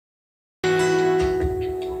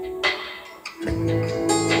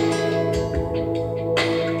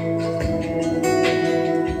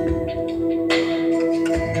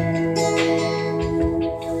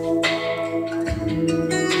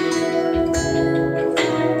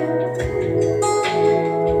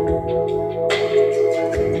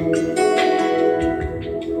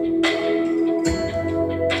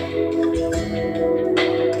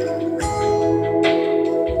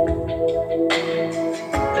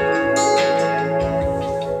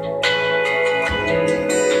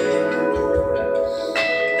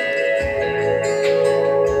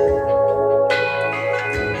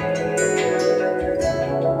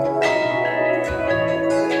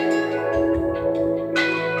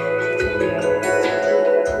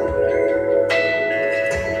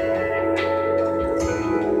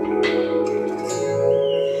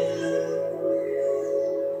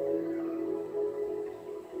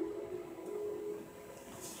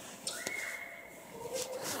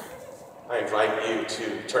I invite you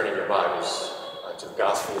to turn in your Bibles to the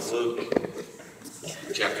Gospel of Luke,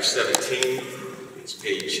 chapter 17. It's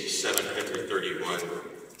page 731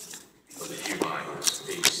 of the Pew Bibles,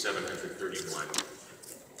 page 731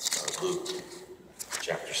 of Luke,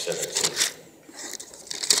 chapter 17.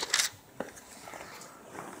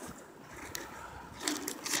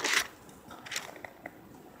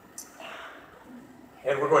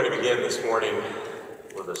 And we're going to begin this morning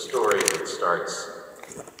with a story that starts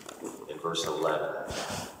in verse 11.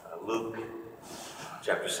 Luke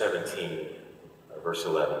chapter 17, verse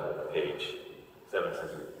 11, page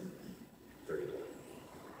 731.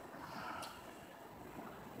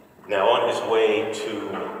 Now on his way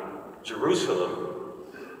to Jerusalem,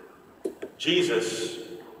 Jesus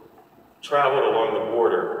traveled along the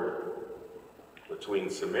border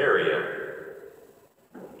between Samaria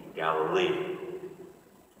and Galilee.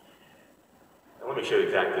 Now let me show you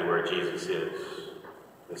exactly where Jesus is.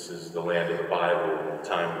 This is the land of the Bible in the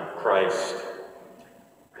time of Christ.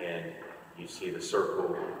 And you see the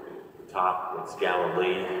circle at the top, it's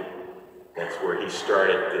Galilee. That's where he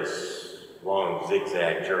started this long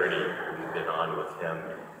zigzag journey we've been on with him.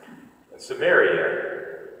 And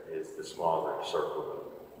Samaria is the smaller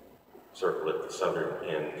circle at the southern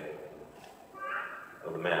end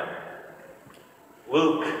of the map.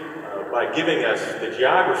 Luke, by giving us the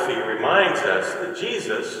geography, reminds us that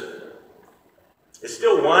Jesus is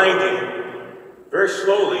still winding very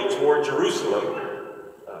slowly toward Jerusalem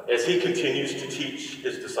as he continues to teach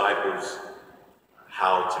his disciples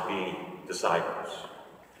how to be disciples.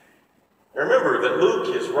 Now remember that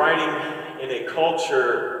Luke is writing in a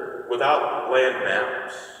culture without land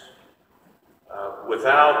maps,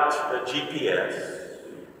 without a GPS,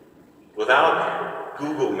 without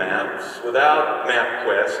Google Maps, without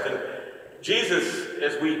MapQuest. And Jesus,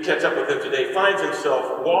 as we catch up with him today, finds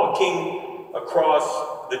himself walking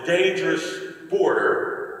across the dangerous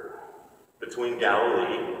border between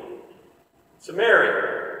Galilee and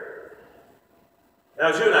Samaria. Now,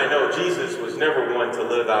 as you and I know, Jesus was never one to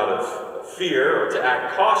live out of fear or to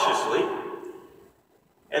act cautiously.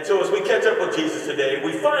 And so as we catch up with Jesus today,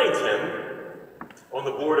 we find him on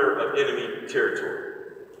the border of enemy territory.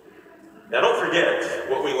 Now, don't forget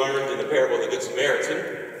what we learned in the parable of the Good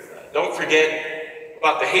Samaritan. Don't forget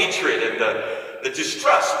about the hatred and the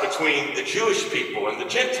distrust between the Jewish people and the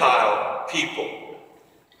Gentile people,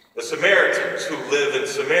 the Samaritans who live in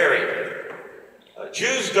Samaria.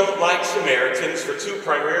 Jews don't like Samaritans for two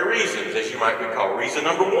primary reasons, as you might recall. Reason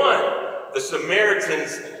number one, the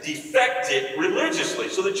Samaritans defected religiously.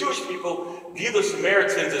 So the Jewish people view the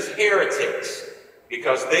Samaritans as heretics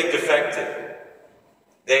because they defected.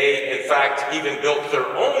 They, in fact, even built their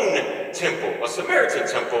own temple, a Samaritan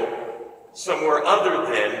temple, somewhere other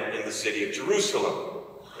than in the city of Jerusalem.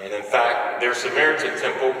 And in fact, their Samaritan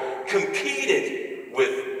temple competed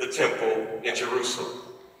with the temple in Jerusalem.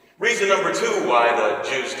 Reason number two why the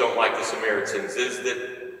Jews don't like the Samaritans is that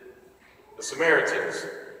the Samaritans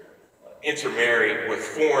intermarried with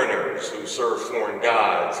foreigners who serve foreign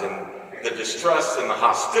gods, and the distrust and the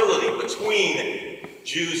hostility between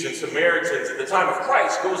Jews and Samaritans at the time of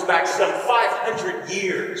Christ goes back some 500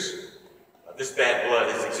 years. This bad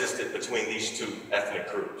blood has existed between these two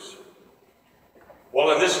ethnic groups.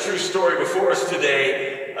 Well, in this true story before us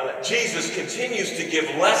today, Jesus continues to give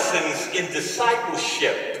lessons in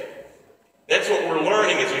discipleship. That's what we're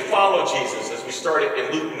learning as we follow Jesus, as we started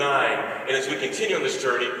in Luke 9, and as we continue on this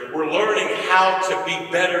journey, we're learning how to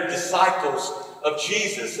be better disciples of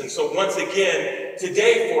Jesus. And so once again,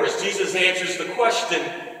 today for us, Jesus answers the question,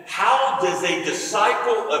 how does a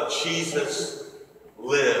disciple of Jesus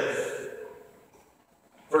live?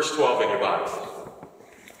 Verse 12 in your Bible.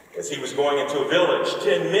 As he was going into a village,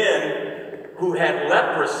 10 men who had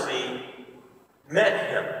leprosy met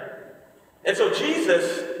him. And so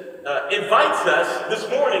Jesus invites us this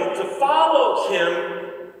morning to follow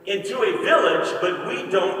him into a village, but we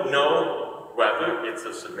don't know whether it's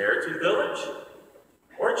a Samaritan village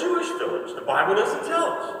or a Jewish village. The Bible doesn't tell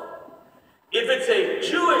us. If it's a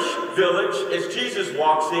Jewish village, as Jesus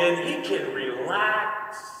walks in, he can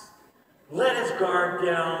relax, let his guard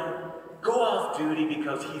down, go off duty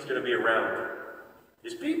because he's going to be around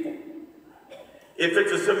his people. If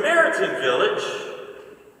it's a Samaritan village,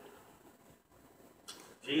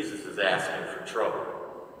 Jesus is asking for trouble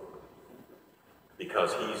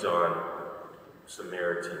because he's on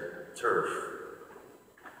Samaritan turf.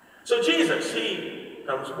 So Jesus, he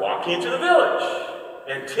comes walking into the village,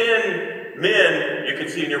 and 10 men, you can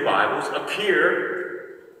see in your Bibles,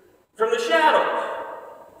 appear from the shadows.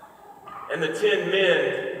 And the 10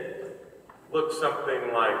 men look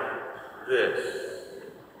something like this.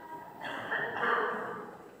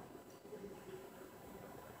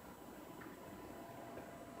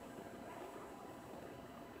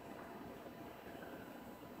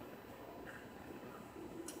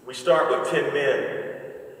 We start with 10 men.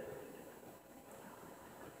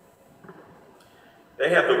 They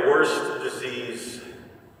have the worst disease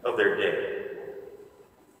of their day.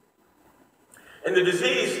 And the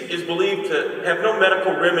disease is believed to have no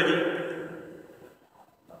medical remedy.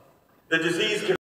 The disease can